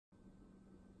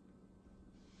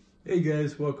Hey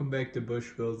guys, welcome back to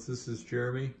Bush Builds. This is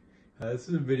Jeremy. This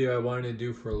is a video I wanted to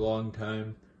do for a long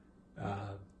time.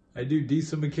 Uh, I do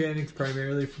diesel mechanics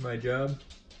primarily for my job.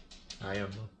 I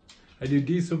do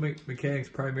diesel mechanics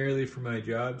primarily for my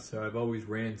job, so I've always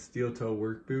ran steel toe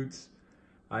work boots.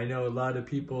 I know a lot of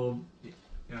people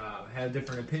have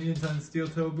different opinions on steel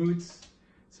toe boots,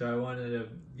 so I wanted to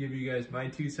give you guys my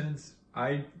 2 cents.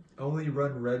 I only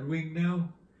run Red Wing now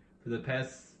for the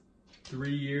past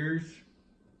 3 years.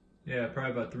 Yeah,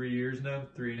 probably about 3 years now.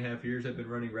 3.5 years I've been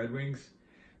running Red Wings.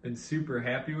 Been super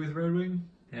happy with Red Wing.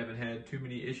 Haven't had too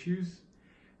many issues.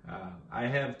 I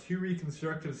have 2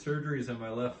 reconstructive surgeries on my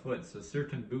left foot, so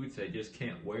certain boots I just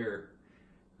can't wear.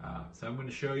 So I'm going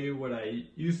to show you what I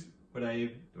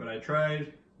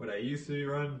tried, what I used to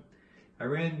run.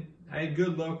 I had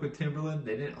good luck with Timberland.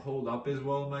 They didn't hold up as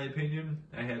well in my opinion.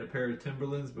 I had a pair of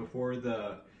Timberlands before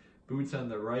the boots on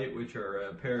the right, which are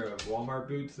a pair of Walmart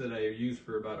boots that I used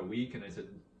for about a week, and I said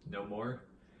no more.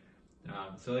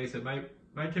 So like I said,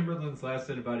 my Timberlands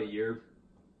lasted about a year.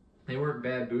 They weren't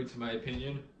bad boots in my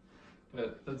opinion,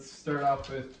 but let's start off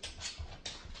with,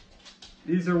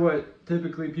 these are what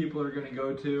typically people are going to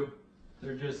go to.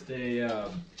 They're just a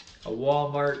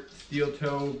Walmart steel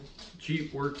toe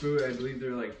cheap work boot. I believe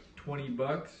they're like 20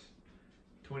 bucks,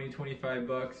 25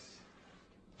 bucks.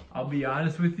 I'll be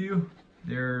honest with you,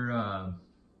 they're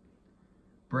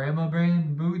Brahma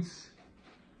brand boots.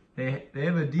 They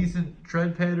have a decent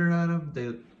tread pattern on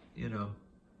them.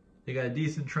 They got a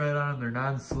decent tread on them. They're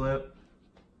non-slip,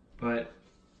 but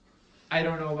I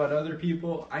don't know about other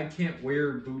people. I can't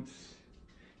wear boots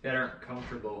that aren't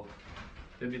comfortable.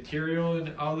 The material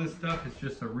and all this stuff is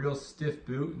just a real stiff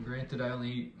boot. And granted, I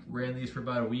only ran these for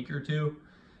about a week or two,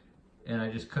 and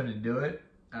I just couldn't do it.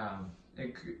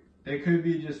 It could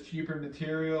be just cheaper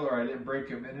material, or I didn't break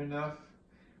them in enough.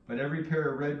 But every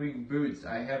pair of Red Wing boots,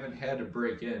 I haven't had to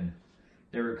break in.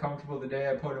 They were comfortable the day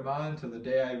I put them on to the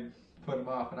day I put them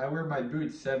off. And I wear my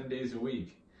boots 7 days a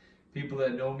week. People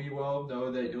that know me well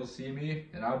know that you'll see me,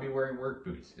 and I'll be wearing work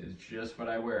boots. It's just what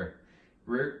I wear.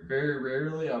 Very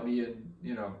rarely I'll be in,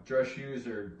 dress shoes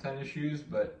or tennis shoes,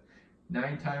 but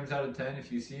 9 times out of 10,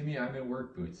 if you see me, I'm in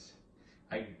work boots.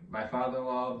 My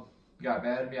father-in-law got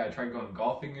mad at me. I tried going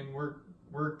golfing in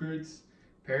work boots.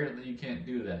 Apparently you can't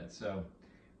do that. So,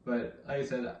 but like I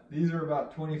said, these are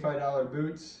about $25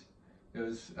 boots. It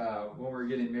was when we were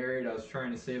getting married, I was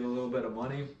trying to save a little bit of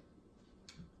money.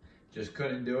 Just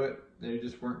couldn't do it. They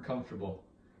just weren't comfortable.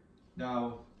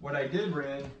 Now, what I did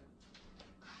ran,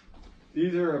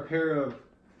 these are a pair of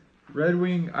Red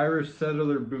Wing Irish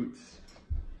Settler boots.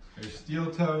 They're steel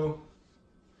toe,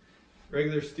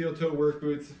 regular steel toe work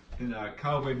boots, and a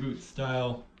cowboy boot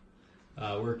style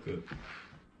work boot.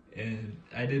 And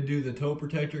I did do the toe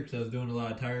protector because I was doing a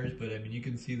lot of tires, but I mean, you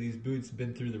can see these boots have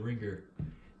been through the ringer.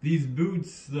 These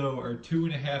boots though are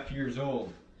 2.5 years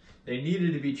old. They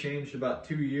needed to be changed about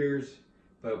 2 years,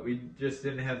 but we just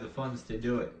didn't have the funds to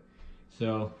do it.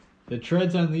 So the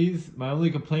treads on these, my only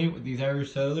complaint with these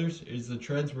Irish Settlers is the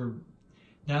treads were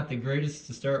not the greatest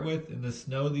to start with. In the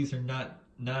snow, these are not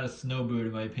a snow boot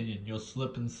in my opinion. You'll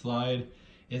slip and slide.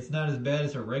 It's not as bad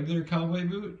as a regular cowboy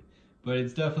boot, but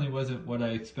it definitely wasn't what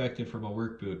I expected from a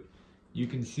work boot. You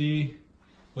can see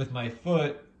with my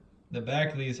foot, the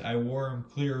back of these, I wore them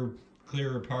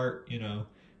clear apart.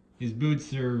 These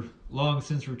boots are long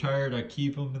since retired. I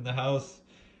keep them in the house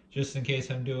just in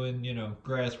case I'm doing,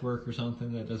 grass work or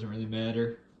something. That doesn't really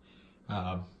matter.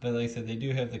 But like I said, they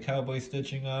do have the cowboy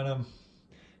stitching on them.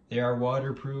 They are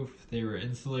waterproof. They were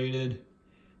insulated.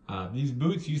 These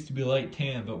boots used to be light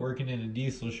tan, but working in a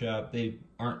diesel shop, they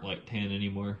aren't light tan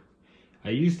anymore. I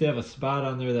used to have a spot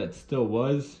on there that still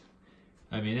was.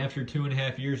 I mean, after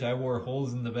 2.5 years, I wore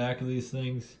holes in the back of these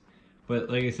things. But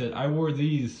like I said, I wore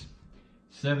these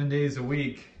 7 days a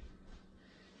week.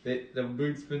 The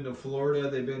boots been to Florida.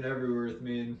 They've been everywhere with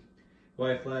me. And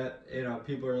wife,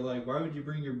 people are like, why would you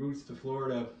bring your boots to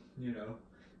Florida?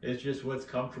 It's just what's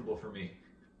comfortable for me.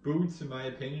 Boots, in my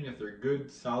opinion, if they're good,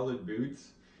 solid boots,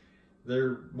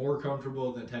 they're more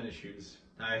comfortable than tennis shoes.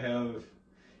 I have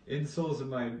insoles in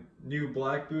my new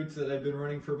black boots that I've been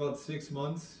running for about 6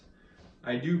 months.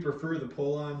 I do prefer the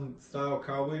pull-on style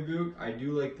cowboy boot. I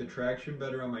do like the traction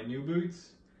better on my new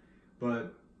boots,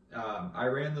 but I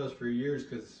ran those for years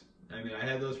because, I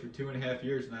had those for 2.5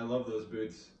 years and I love those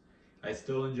boots. I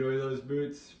still enjoy those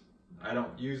boots. I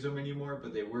don't use them anymore,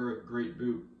 but they were a great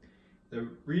boot. The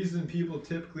reason people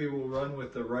typically will run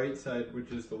with the right side,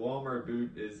 which is the Walmart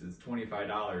boot, is it's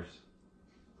 $25.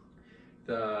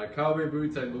 The cowboy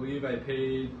boots, I believe I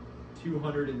paid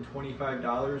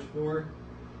 $225 for,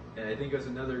 and I think it was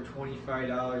another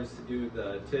 $25 to do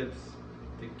the tips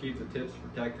to keep the tips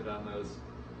protected on those.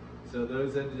 So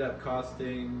those ended up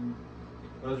costing,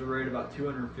 those were right about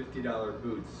 $250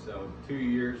 boots. So 2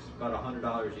 years, about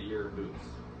 $100 a year in boots.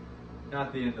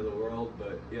 Not the end of the world,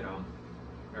 but you know,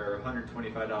 or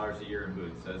 $125 a year in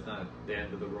boots. So it's not the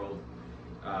end of the world.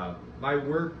 My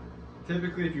work,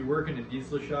 typically if you work in a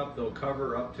diesel shop, they'll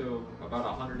cover up to about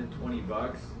 120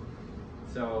 bucks.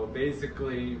 So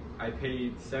basically I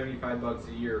paid 75 bucks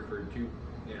a year for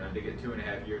to get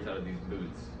 2.5 years out of these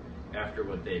boots after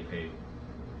what they paid.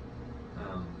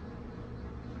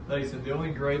 Like I said, the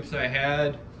only gripes I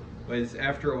had was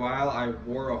after a while I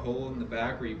wore a hole in the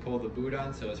back where you pull the boot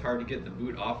on, so it's hard to get the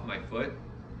boot off my foot.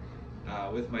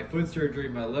 With my foot surgery,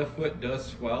 my left foot does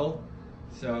swell,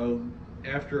 so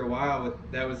after a while,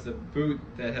 that was the boot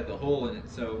that had the hole in it,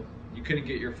 so you couldn't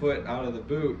get your foot out of the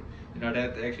boot, and I'd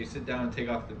have to actually sit down and take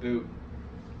off the boot.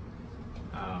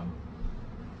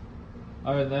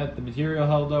 Other than that, the material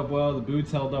held up well, the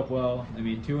boots held up well. I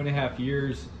mean, 2.5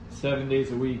 years, 7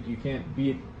 days a week, you can't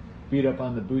beat up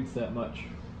on the boots that much.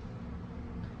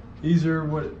 These are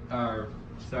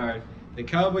the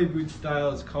cowboy boot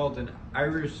style is called an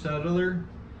Irish Settler.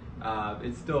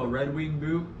 It's still a Red Wing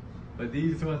boot, but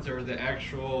these ones are the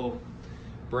actual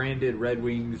branded Red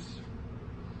Wings.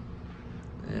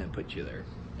 And put you there.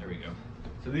 There we go.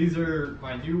 So these are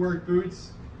my new work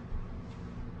boots.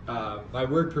 My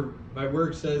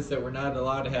work says that we're not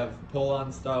allowed to have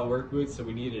pull-on style work boots, so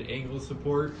we need an ankle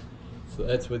support. So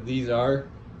that's what these are.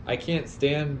 I can't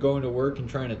stand going to work and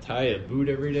trying to tie a boot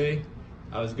every day.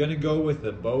 I was gonna go with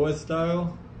the BOA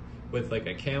style, with like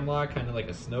a cam lock, kind of like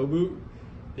a snow boot.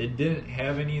 They didn't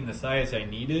have any in the size I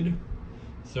needed,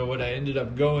 so what I ended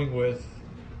up going with,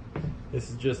 this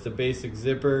is just a basic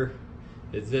zipper.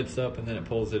 It zips up and then it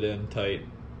pulls it in tight.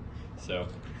 So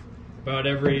about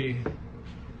every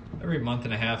month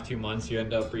and a half, 2 months, you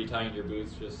end up retying your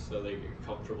boots just so they get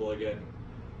comfortable again.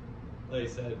 Like I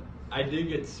said, I did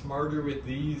get smarter with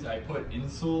these. I put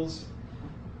insoles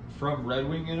from Red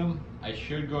Wing in them. I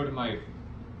should go to my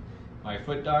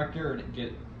foot doctor and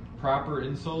get proper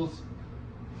insoles,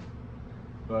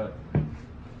 but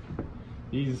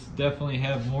these definitely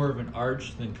have more of an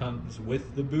arch than comes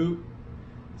with the boot,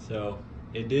 so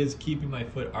it is keeping my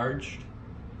foot arched.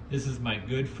 This is my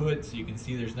good foot, so you can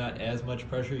see there's not as much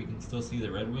pressure. You can still see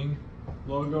the Red Wing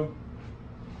logo.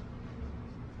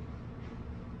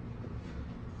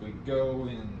 If we go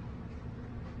in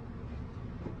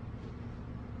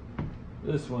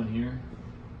this one here,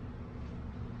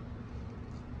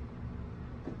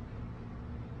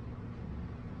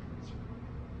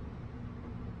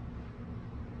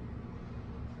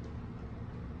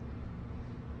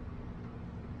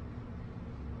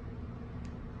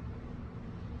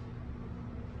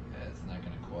 it's not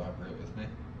going to cooperate with me.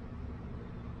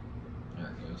 There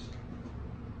it goes.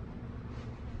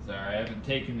 Sorry, I haven't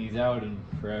taken these out in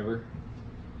forever.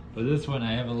 But this one,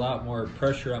 I have a lot more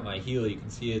pressure on my heel. You can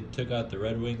see it took out the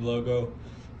Red Wing logo.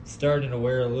 It's starting to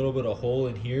wear a little bit of hole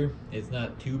in here. It's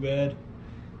not too bad,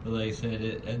 but like I said,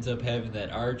 it ends up having that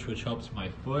arch, which helps my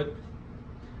foot.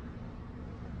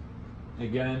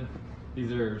 Again,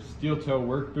 these are steel toe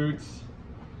work boots.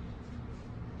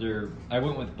 I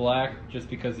went with black just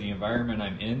because of the environment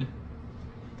I'm in.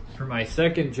 For my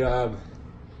second job,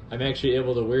 I'm actually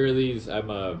able to wear these. I'm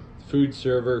a food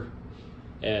server.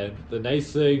 And the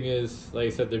nice thing is, like I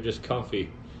said, they're just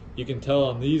comfy. You can tell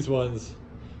on these ones,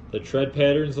 the tread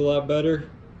pattern's a lot better.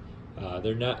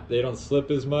 They don't slip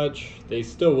as much. They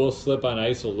still will slip on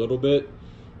ice a little bit,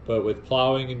 but with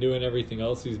plowing and doing everything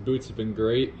else, these boots have been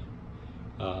great.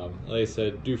 Like I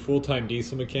said, do full-time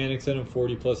diesel mechanics in them,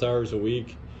 40 plus hours a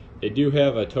week. They do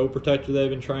have a toe protector that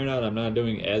I've been trying out. I'm not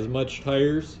doing as much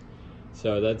tires,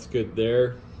 so that's good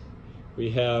there. We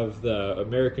have the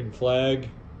American flag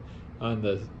on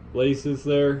the laces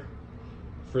there.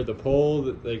 For the pole,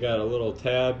 they got a little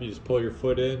tab. You just pull your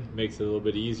foot in, makes it a little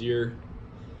bit easier.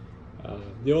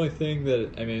 The only thing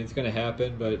that, I mean, it's going to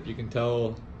happen, but you can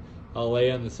tell I'll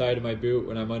lay on the side of my boot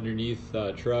when I'm underneath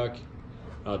the truck.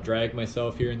 I'll drag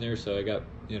myself here and there, so I got,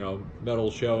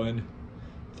 metal showing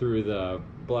through the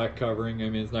black covering. I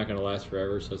mean, it's not going to last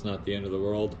forever, so it's not the end of the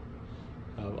world.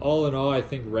 All in all, I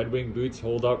think Red Wing boots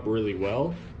hold up really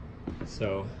well.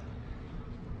 So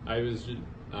I've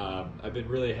been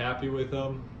really happy with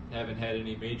them. Haven't had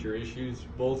any major issues.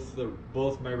 Both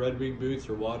my Red Wing boots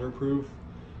are waterproof.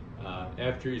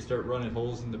 After you start running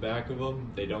holes in the back of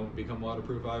them, they don't become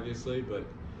waterproof, obviously, but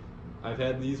I've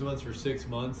had these ones for 6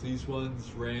 months. These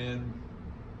ones ran,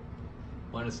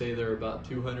 I want to say they're about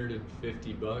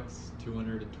 250 bucks,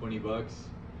 220 bucks.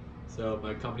 So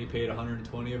my company paid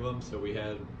 120 of them, so we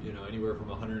had, anywhere from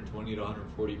 120 to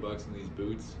 140 bucks in these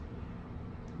boots.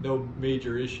 no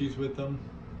major issues with them.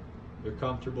 They're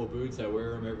comfortable boots. I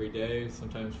wear them every day,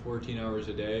 sometimes 14 hours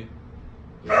a day.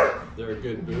 They're a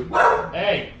good boot.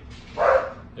 Hey!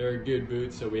 They're a good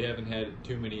boot, so we haven't had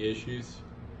too many issues.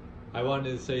 I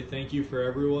wanted to say thank you for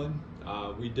everyone.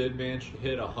 We did manage to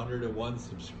hit 101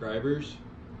 subscribers.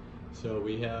 So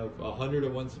we have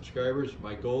 101 subscribers.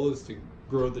 My goal is to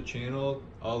grow the channel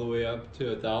all the way up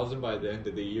to 1,000 by the end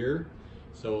of the year.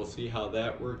 So we'll see how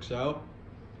that works out.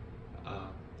 I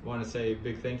want to say a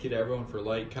big thank you to everyone for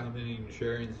commenting,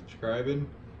 sharing, and subscribing.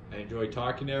 I enjoy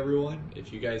talking to everyone.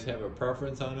 If you guys have a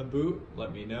preference on a boot,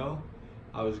 let me know.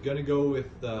 I was going to go with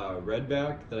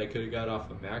Redback that I could have got off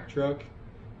a Mack truck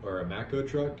or a Macco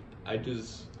truck.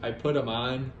 I put them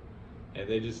on and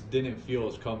they just didn't feel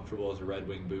as comfortable as a Red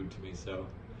Wing boot to me. So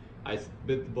I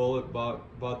bit the bullet,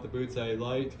 bought the boots I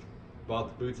liked,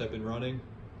 bought the boots I've been running.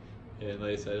 And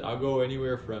like I said, I'll go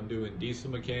anywhere from doing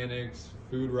diesel mechanics,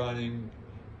 food running,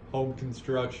 home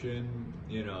construction,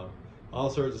 you know, all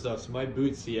sorts of stuff. So my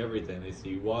boots see everything. They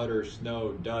see water,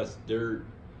 snow, dust, dirt,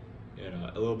 you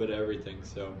know, a little bit of everything.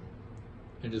 So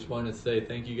I just want to say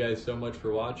thank you guys so much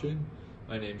for watching.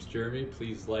 My name's Jeremy.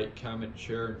 Please like, comment,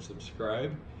 share, and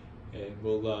subscribe. And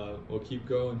we'll keep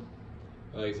going.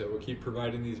 Like I said, we'll keep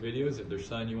providing these videos. If there's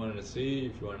something you wanted to see,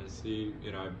 if you wanted to see,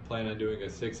 you know, I plan on doing a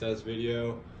 6S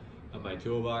video on my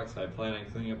toolbox. I plan on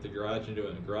cleaning up the garage and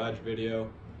doing a garage video.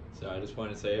 So I just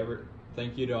want to say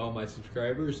thank you to all my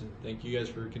subscribers, and thank you guys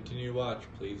for continuing to watch.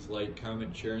 Please like,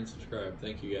 comment, share, and subscribe.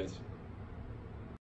 Thank you guys.